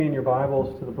In your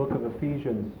Bibles to the book of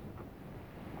Ephesians.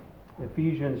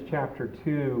 Ephesians chapter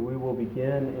 2, we will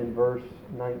begin in verse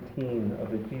 19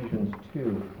 of Ephesians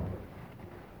 2.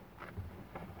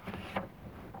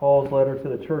 Paul's letter to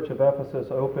the church of Ephesus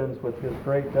opens with his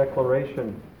great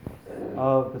declaration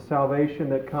of the salvation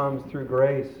that comes through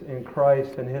grace in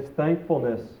Christ and his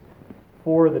thankfulness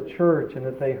for the church, and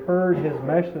that they heard his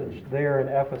message there in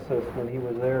Ephesus when he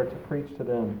was there to preach to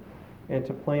them and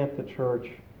to plant the church.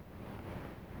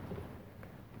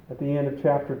 At the end of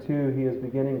chapter 2, he is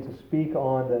beginning to speak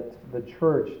on that the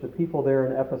church, the people there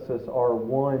in Ephesus, are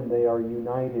one. They are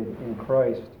united in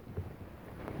Christ.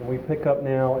 And we pick up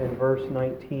now in verse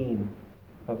 19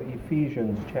 of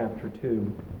Ephesians chapter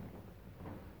 2.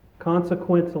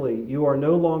 Consequently, you are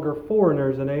no longer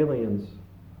foreigners and aliens,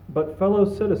 but fellow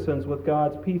citizens with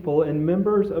God's people and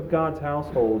members of God's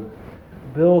household,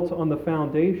 built on the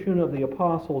foundation of the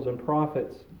apostles and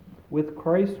prophets, with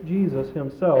Christ Jesus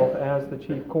himself as the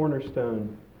chief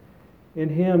cornerstone. In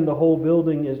him the whole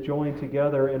building is joined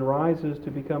together and rises to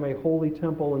become a holy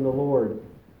temple in the Lord.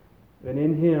 And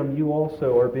in him you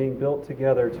also are being built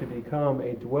together to become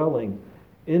a dwelling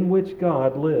in which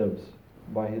God lives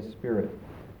by his Spirit.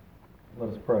 Let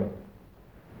us pray.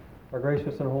 Our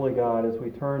gracious and holy God, as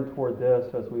we turn toward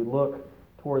this, as we look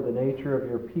toward the nature of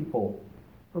your people,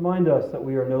 remind us that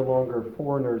we are no longer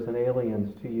foreigners and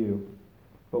aliens to you,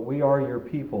 but we are your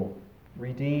people,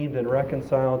 redeemed and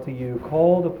reconciled to you,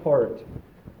 called apart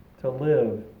to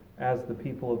live as the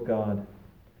people of God.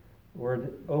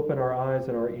 Lord, open our eyes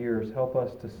and our ears. Help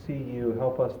us to see you.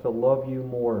 Help us to love you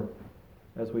more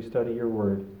as we study your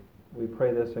word. We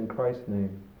pray this in Christ's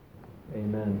name.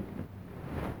 Amen.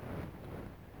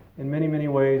 In many, many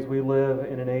ways, we live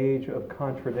in an age of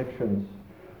contradictions.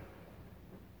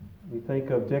 We think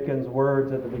of Dickens'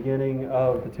 words at the beginning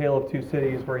of The Tale of Two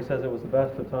Cities, where he says it was the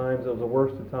best of times, it was the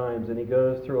worst of times, and he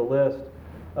goes through a list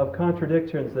of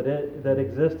contradictions that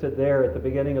existed there at the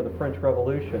beginning of the French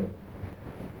Revolution.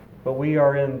 But we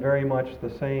are in very much the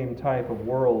same type of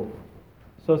world.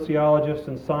 Sociologists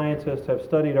and scientists have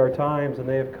studied our times, and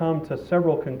they have come to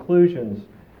several conclusions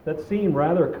that seem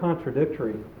rather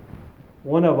contradictory.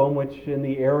 One of them, which in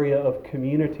the area of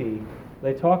community,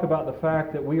 they talk about the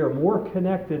fact that we are more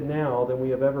connected now than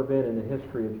we have ever been in the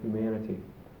history of humanity,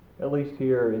 at least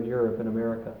here in Europe and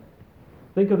America.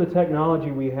 Think of the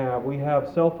technology we have. We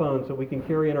have cell phones that we can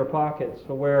carry in our pockets,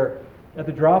 so where at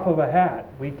the drop of a hat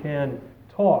we can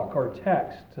talk or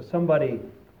text to somebody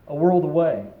a world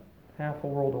away, half a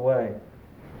world away.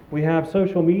 We have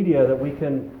social media that we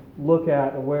can look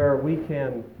at, where we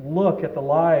can look at the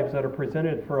lives that are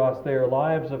presented for us there,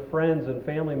 lives of friends and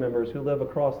family members who live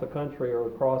across the country or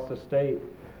across the state,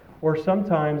 or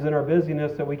sometimes in our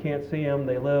busyness that we can't see them,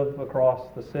 they live across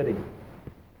the city.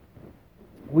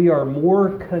 We are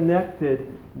more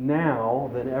connected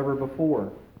now than ever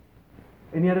before.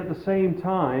 And yet at the same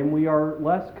time, we are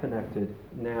less connected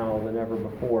now than ever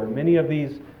before. Many of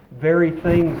these very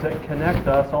things that connect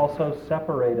us also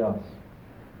separate us.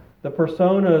 The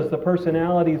personas, the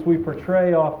personalities we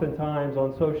portray oftentimes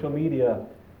on social media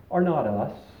are not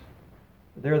us.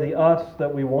 They're the us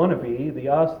that we want to be, the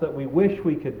us that we wish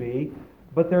we could be,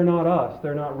 but they're not us.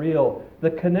 They're not real. The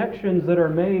connections that are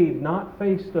made, not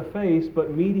face to face,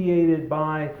 but mediated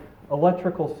by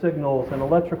electrical signals and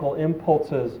electrical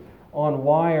impulses on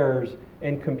wires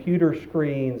and computer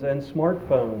screens and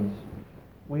smartphones.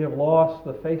 We have lost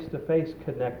the face-to-face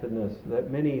connectedness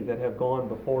that many that have gone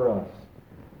before us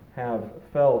have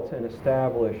felt and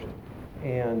established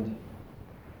and,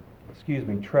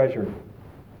 treasured.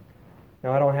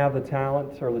 Now, I don't have the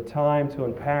talent or the time to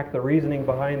unpack the reasoning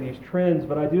behind these trends,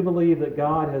 but I do believe that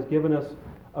God has given us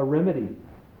a remedy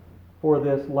for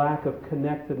this lack of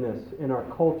connectedness in our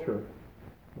culture.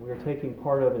 We are taking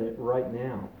part of it right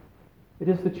now. It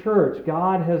is the church.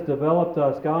 God has developed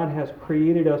us. God has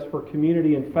created us for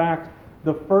community. In fact,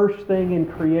 the first thing in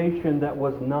creation that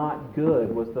was not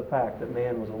good was the fact that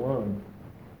man was alone.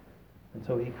 And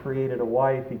so he created a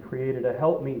wife, he created a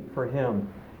helpmeet for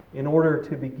him in order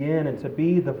to begin and to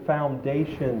be the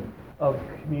foundation of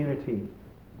community.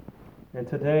 And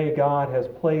today God has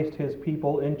placed his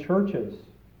people in churches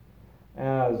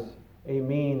as a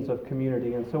means of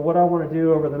community. And so what I want to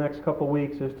do over the next couple of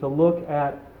weeks is to look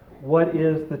at what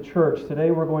is the church. Today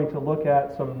we're going to look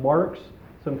at some marks,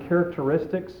 some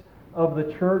characteristics of the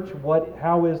church.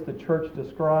 How is the church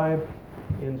described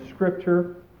in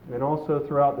Scripture and also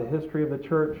throughout the history of the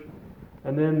church?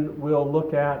 And then we'll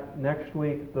look at next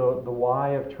week the why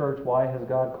of church. Why has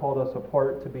God called us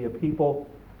apart to be a people?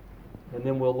 And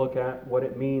then we'll look at what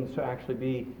it means to actually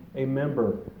be a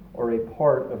member or a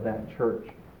part of that church.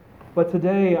 But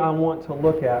today I want to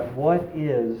look at what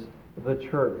is the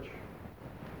church.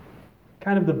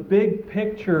 Kind of the big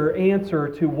picture answer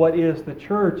to what is the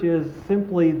church is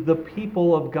simply the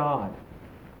people of God.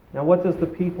 Now, what does the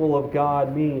people of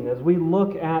God mean? As we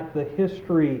look at the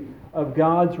history of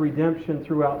God's redemption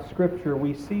throughout Scripture,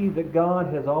 we see that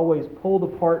God has always pulled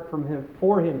apart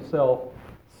for himself,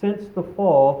 since the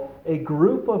fall, a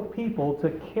group of people to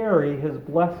carry his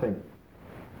blessing.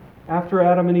 After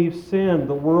Adam and Eve sinned,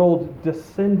 the world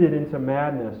descended into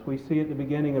madness. We see at the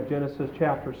beginning of Genesis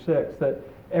chapter 6 that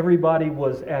everybody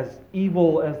was as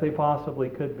evil as they possibly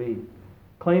could be,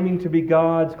 claiming to be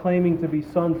gods, claiming to be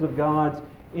sons of gods,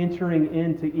 entering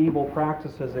into evil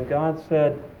practices. And God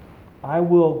said, I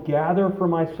will gather for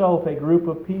myself a group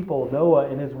of people, Noah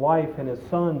and his wife and his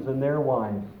sons and their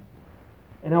wives.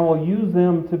 And I will use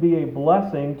them to be a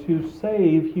blessing to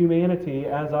save humanity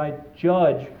as I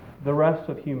judge the rest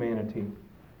of humanity.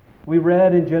 We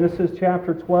read in Genesis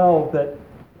chapter 12 that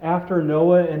after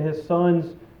Noah and his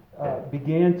sons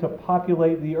began to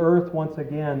populate the earth once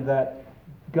again, that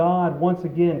God once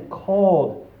again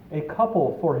called a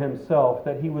couple for himself,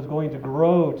 that he was going to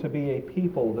grow to be a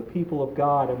people, the people of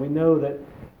God. And we know that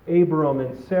Abram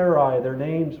and Sarai, their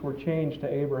names were changed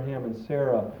to Abraham and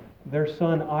Sarah. Their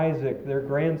son Isaac, their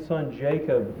grandson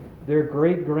Jacob, their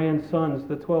great-grandsons,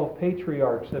 the 12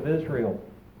 patriarchs of Israel,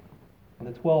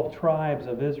 the 12 tribes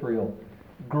of Israel,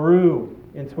 grew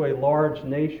into a large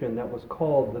nation that was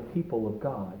called the people of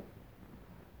God.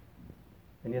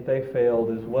 And yet they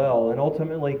failed as well. And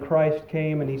ultimately Christ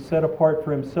came and he set apart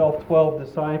for himself 12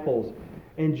 disciples.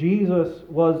 And Jesus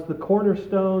was the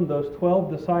cornerstone. Those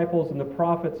 12 disciples and the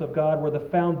prophets of God were the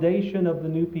foundation of the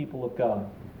new people of God.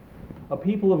 A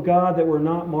people of God that were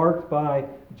not marked by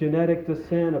genetic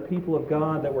descent, a people of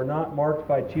God that were not marked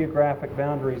by geographic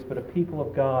boundaries, but a people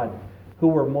of God who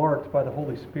were marked by the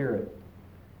Holy Spirit,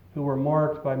 who were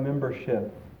marked by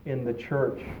membership in the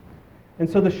church. And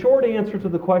so the short answer to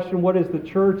the question, what is the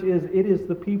church, is it is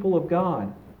the people of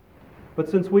God. But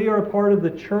since we are a part of the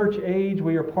church age,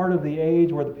 we are part of the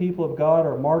age where the people of God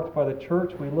are marked by the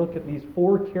church, we look at these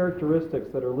 4 characteristics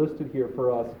that are listed here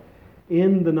for us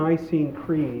in the Nicene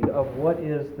Creed of what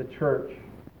is the church.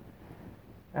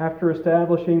 After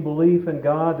establishing belief in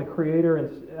God, the Creator,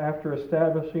 and after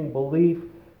establishing belief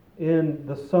in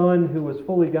the Son, who was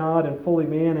fully God and fully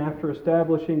man, after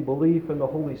establishing belief in the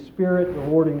Holy Spirit, the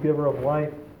Lord and giver of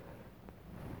life,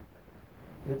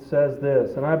 it says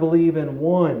this, and I believe in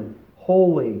one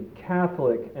holy,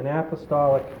 Catholic, and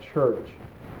apostolic church.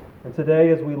 And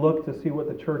today, as we look to see what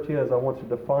the church is, I want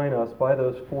to define us by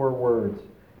those 4 words.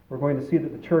 We're going to see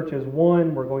that the church is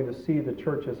one, we're going to see the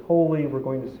church is holy, we're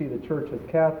going to see the church is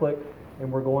Catholic,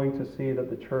 and we're going to see that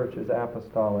the church is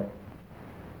apostolic.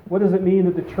 What does it mean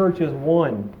that the church is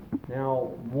one?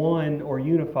 Now, one or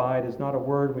unified is not a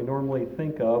word we normally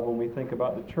think of when we think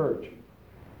about the church.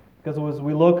 Because as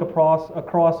we look across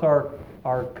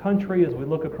our country, as we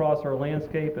look across our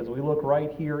landscape, as we look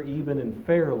right here even in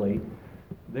Fairleigh,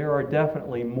 there are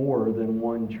definitely more than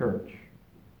one church.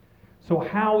 So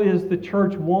how is the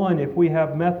church one if we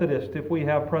have Methodists, if we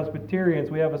have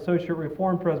Presbyterians, we have Associate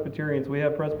Reformed Presbyterians, we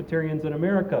have Presbyterians in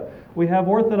America, we have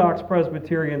Orthodox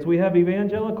Presbyterians, we have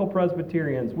Evangelical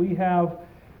Presbyterians, we have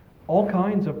all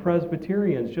kinds of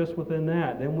Presbyterians just within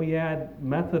that. Then we add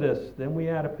Methodists, then we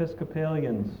add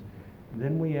Episcopalians,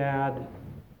 then we add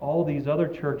all these other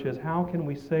churches. How can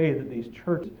we say that these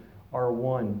churches are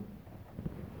one?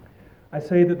 I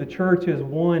say that the church is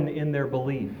one in their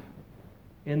belief,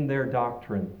 in their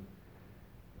doctrine.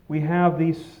 We have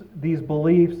these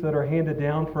beliefs that are handed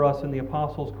down for us in the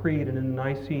Apostles' Creed and in the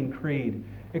Nicene Creed,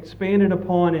 expanded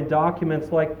upon in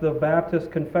documents like the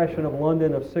Baptist Confession of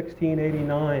London of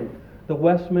 1689, the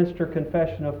Westminster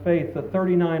Confession of Faith, the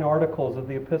 39 Articles of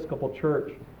the Episcopal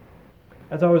Church.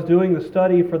 As I was doing the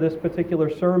study for this particular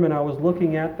sermon, I was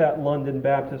looking at that London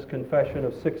Baptist Confession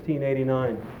of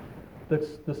 1689.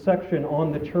 That's the section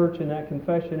on the church in that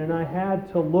confession, and I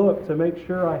had to look to make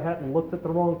sure I hadn't looked at the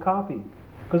wrong copy,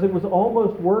 because it was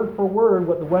almost word for word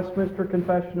what the Westminster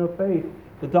Confession of Faith,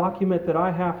 the document that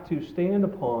I have to stand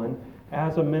upon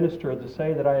as a minister to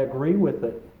say that I agree with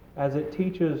it as it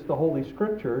teaches the Holy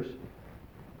Scriptures,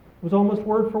 was almost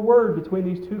word for word between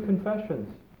these 2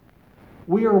 confessions.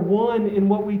 We are one in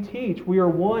what we teach. We are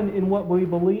one in what we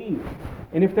believe.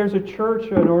 And if there's a church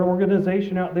or an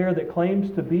organization out there that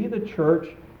claims to be the church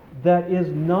that is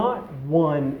not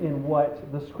one in what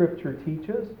the Scripture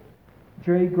teaches,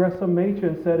 J. Gresham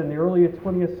Machen said in the early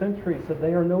 20th century, said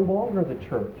they are no longer the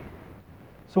church.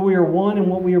 So we are one in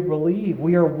what we believe.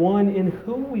 We are one in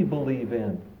who we believe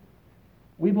in.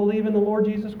 We believe in the Lord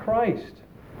Jesus Christ.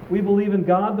 We believe in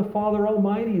God the Father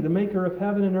Almighty, the maker of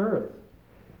heaven and earth.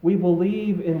 We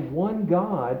believe in one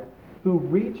God who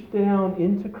reached down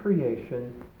into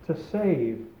creation to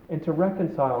save and to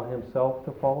reconcile himself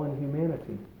to fallen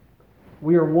humanity.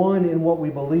 We are one in what we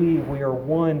believe. We are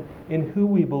one in who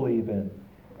we believe in.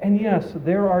 And yes,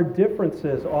 there are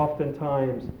differences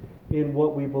oftentimes in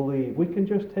what we believe. We can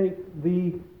just take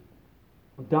the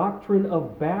doctrine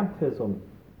of baptism,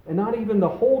 and not even the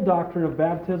whole doctrine of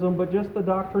baptism, but just the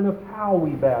doctrine of how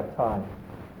we baptize.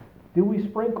 Do we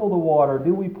sprinkle the water?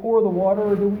 Do we pour the water,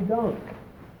 or do we dunk?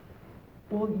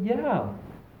 Well, yeah.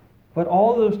 But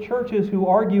all those churches who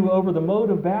argue over the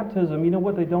mode of baptism, you know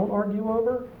what they don't argue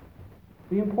over?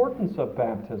 The importance of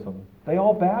baptism. They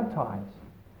all baptize.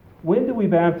 When do we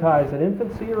baptize? At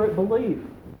infancy or at belief?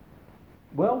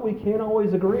 Well, we can't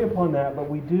always agree upon that, but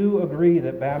we do agree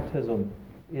that baptism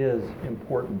is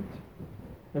important.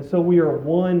 And so we are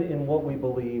one in what we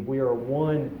believe. We are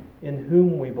one in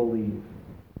whom we believe.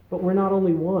 But we're not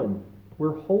only one,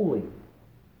 we're holy.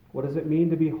 What does it mean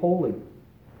to be holy?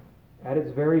 At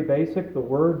its very basic, the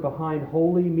word behind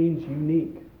holy means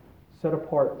unique, set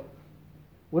apart.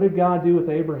 What did God do with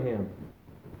Abraham?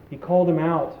 He called him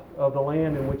out of the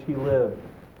land in which he lived.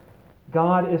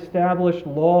 God established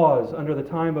laws under the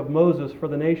time of Moses for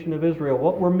the nation of Israel.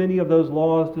 What were many of those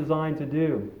laws designed to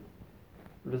do?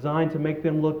 They were designed to make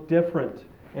them look different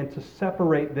and to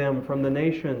separate them from the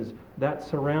nations that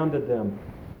surrounded them.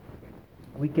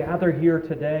 We gather here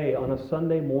today on a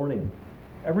Sunday morning.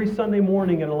 Every Sunday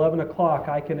morning at 11 o'clock,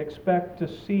 I can expect to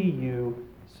see you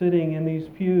sitting in these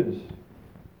pews.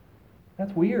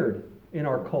 That's weird in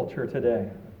our culture today.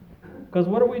 Because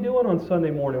what are we doing on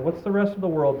Sunday morning? What's the rest of the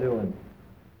world doing?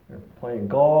 They're playing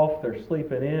golf, they're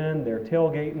sleeping in, they're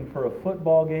tailgating for a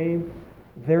football game.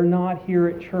 They're not here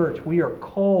at church. We are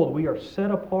called, we are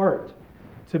set apart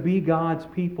to be God's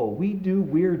people. We do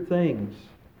weird things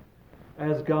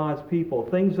as God's people,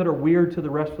 things that are weird to the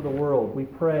rest of the world. We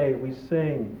pray, we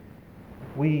sing,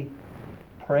 we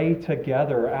pray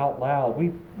together out loud.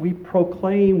 We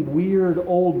proclaim weird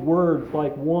old words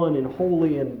like one and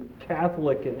holy and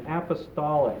Catholic and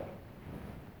apostolic.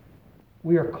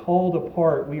 We are called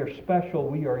apart. We are special.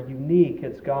 We are unique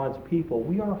as God's people.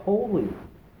 We are holy.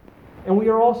 And we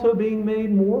are also being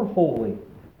made more holy.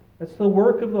 It's the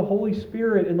work of the Holy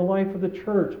Spirit in the life of the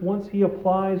church. Once He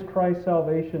applies Christ's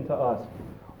salvation to us,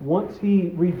 once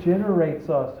He regenerates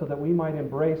us so that we might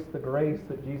embrace the grace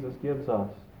that Jesus gives us,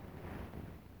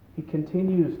 He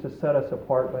continues to set us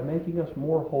apart by making us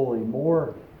more holy,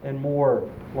 more and more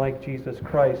like Jesus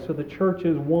Christ. So the church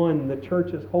is one, the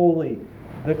church is holy,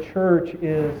 the church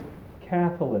is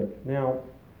Catholic. Now,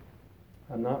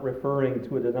 I'm not referring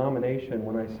to a denomination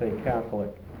when I say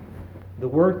Catholic. The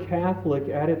word Catholic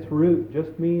at its root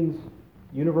just means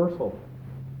universal.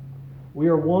 We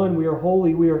are one, we are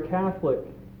holy, we are Catholic.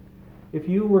 If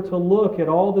you were to look at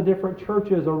all the different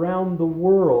churches around the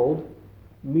world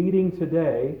meeting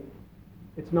today,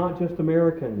 it's not just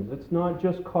Americans, it's not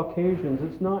just Caucasians,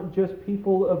 it's not just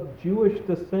people of Jewish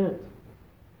descent.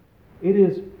 It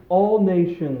is all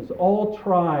nations, all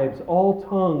tribes, all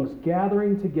tongues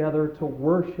gathering together to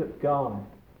worship God.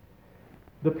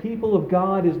 The people of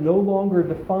God is no longer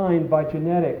defined by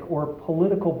genetic or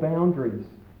political boundaries.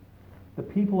 The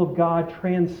people of God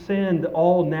transcend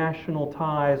all national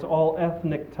ties, all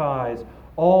ethnic ties,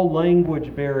 all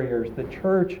language barriers. The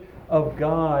church of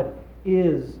God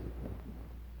is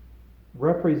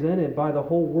represented by the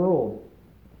whole world.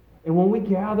 And when we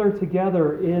gather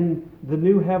together in the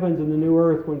new heavens and the new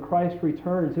earth, when Christ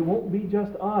returns, it won't be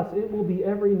just us. It will be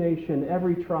every nation,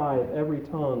 every tribe, every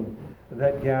tongue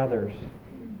that gathers.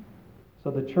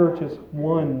 So the church is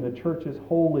one, the church is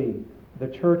holy, the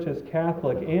church is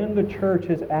Catholic, and the church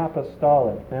is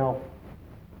apostolic. Now,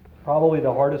 probably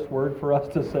the hardest word for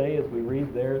us to say as we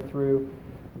read there through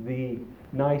the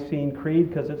Nicene Creed,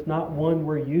 because it's not one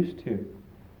we're used to.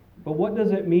 But what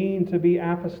does it mean to be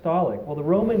apostolic? Well, the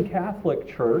Roman Catholic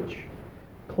Church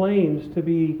claims to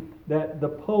be that the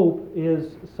Pope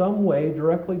is some way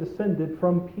directly descended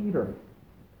from Peter.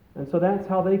 And so that's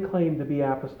how they claim to be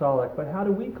apostolic. But how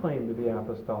do we claim to be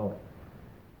apostolic?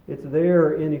 It's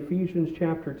there in Ephesians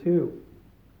chapter 2.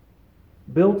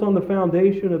 Built on the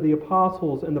foundation of the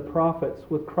apostles and the prophets,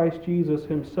 with Christ Jesus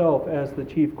Himself as the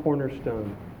chief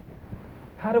cornerstone.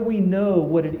 How do we know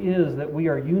what it is that we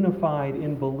are unified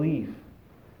in belief?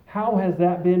 How has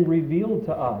that been revealed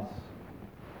to us?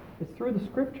 It's through the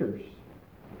Scriptures.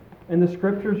 And the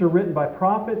Scriptures are written by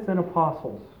prophets and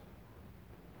apostles.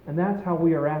 And that's how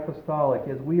we are apostolic,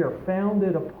 is we are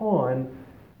founded upon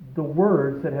the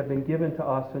words that have been given to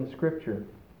us in Scripture.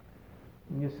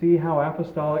 And you see how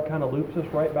apostolic kind of loops us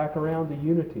right back around to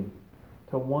unity,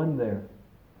 to one there.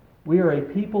 We are a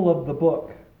people of the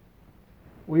book.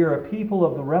 We are a people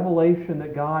of the revelation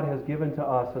that God has given to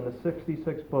us in the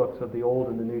 66 books of the Old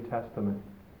and the New Testament.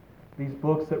 These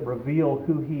books that reveal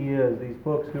who He is. These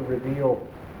books who reveal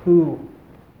who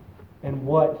and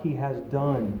what He has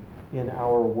done in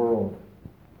our world.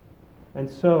 And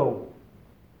so,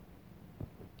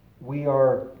 we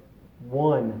are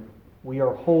one. We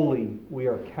are holy. We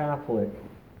are Catholic.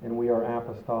 And we are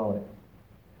apostolic.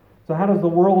 So how does the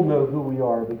world know who we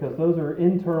are? Because those are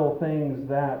internal things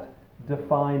that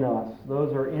define us.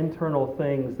 Those are internal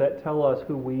things that tell us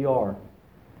who we are.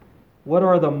 What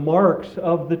are the marks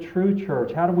of the true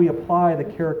church? How do we apply the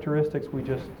characteristics we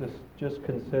just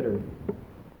considered?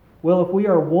 Well, if we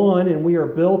are one and we are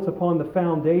built upon the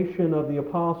foundation of the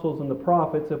apostles and the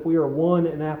prophets, if we are one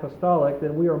and apostolic,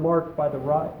 then we are marked by the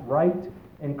right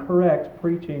and correct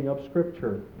preaching of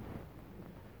Scripture.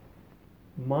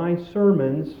 My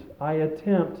sermons, I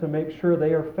attempt to make sure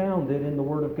they are founded in the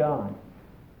Word of God.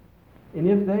 And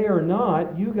if they are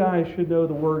not, you guys should know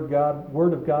the Word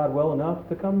of God well enough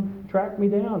to come track me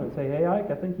down and say, hey, Ike,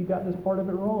 I think you got this part of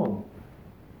it wrong.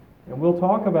 And we'll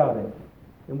talk about it.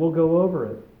 And we'll go over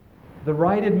it. The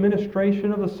right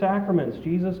administration of the sacraments.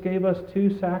 Jesus gave us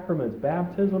 2 sacraments,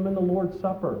 baptism and the Lord's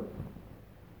Supper.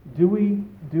 Do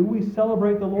we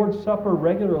celebrate the Lord's Supper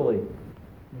regularly?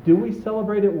 Do we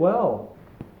celebrate it well?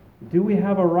 Do we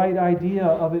have a right idea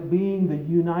of it being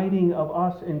the uniting of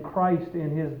us in Christ in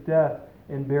His death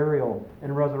and burial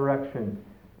and resurrection?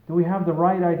 Do we have the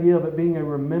right idea of it being a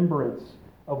remembrance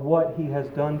of what He has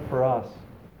done for us?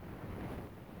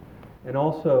 And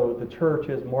also, the church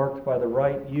is marked by the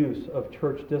right use of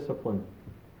church discipline.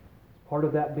 Part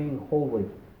of that being holy.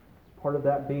 Part of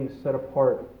that being set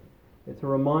apart. It's a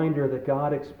reminder that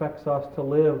God expects us to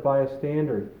live by a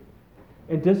standard.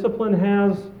 And discipline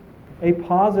has a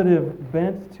positive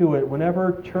bent to it.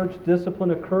 Whenever church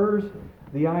discipline occurs,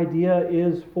 the idea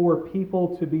is for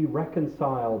people to be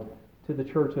reconciled to the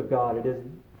church of God. It is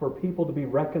for people to be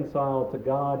reconciled to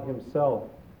God Himself.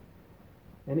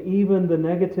 And even the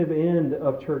negative end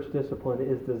of church discipline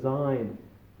is designed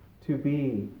to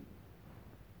be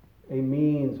a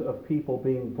means of people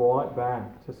being brought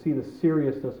back to see the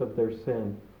seriousness of their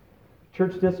sin.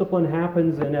 Church discipline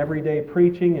happens in everyday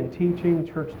preaching and teaching.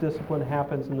 Church discipline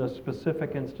happens in those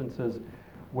specific instances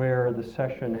where the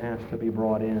session has to be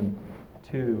brought in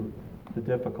to the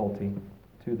difficulty,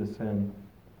 to the sin.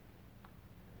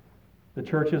 The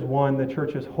church is one, the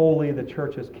church is holy, the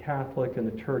church is Catholic,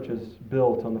 and the church is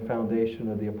built on the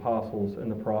foundation of the apostles and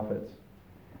the prophets.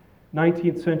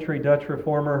 19th century Dutch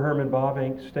reformer Herman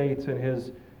Bavinck states in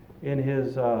his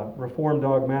Reformed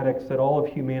Dogmatics that all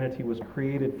of humanity was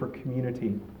created for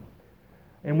community.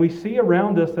 And we see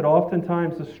around us that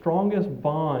oftentimes the strongest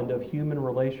bond of human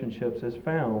relationships is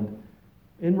found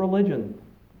in religion.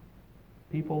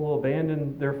 People will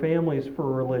abandon their families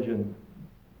for religion.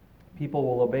 People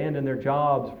will abandon their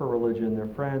jobs for religion, their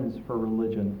friends for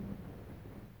religion.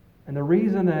 And the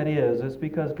reason that is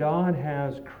because God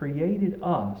has created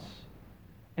us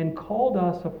and called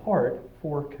us apart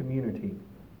for community.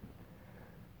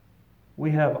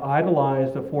 We have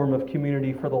idolized a form of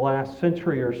community for the last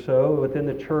century or so within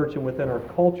the church and within our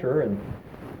culture,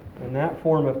 and that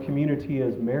form of community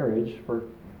is marriage.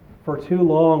 For too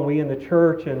long, we in the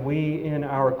church and we in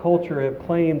our culture have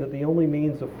claimed that the only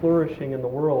means of flourishing in the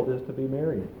world is to be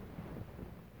married.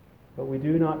 But we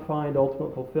do not find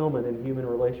ultimate fulfillment in human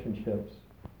relationships.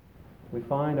 We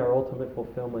find our ultimate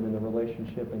fulfillment in the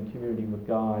relationship and community with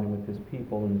God and with His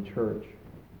people in the church.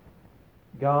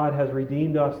 God has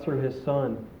redeemed us through His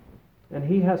Son, and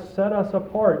He has set us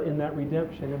apart in that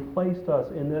redemption and placed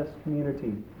us in this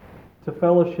community to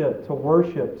fellowship, to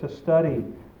worship, to study,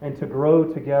 and to grow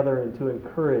together and to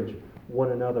encourage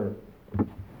one another.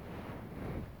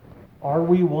 Are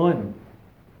we one?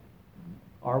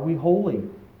 Are we holy?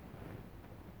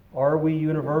 Are we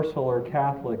universal or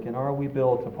Catholic? And are we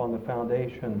built upon the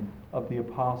foundation of the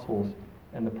apostles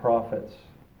and the prophets?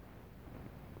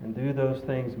 And do those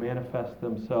things manifest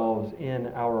themselves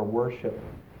in our worship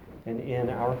and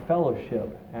in our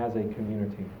fellowship as a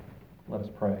community? Let us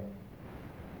pray.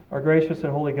 Our gracious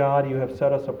and holy God, You have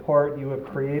set us apart. You have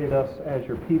created us as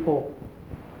Your people.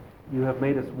 You have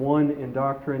made us one in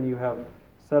doctrine. You have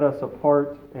set us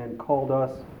apart and called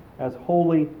us as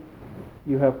holy.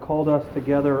 You have called us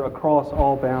together across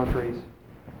all boundaries.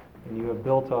 And You have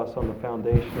built us on the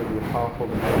foundation of the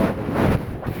apostles and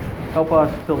prophets. Help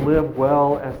us to live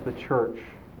well as the church,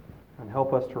 and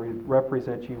help us to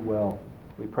represent You well.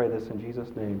 We pray this in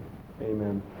Jesus' name.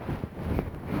 Amen.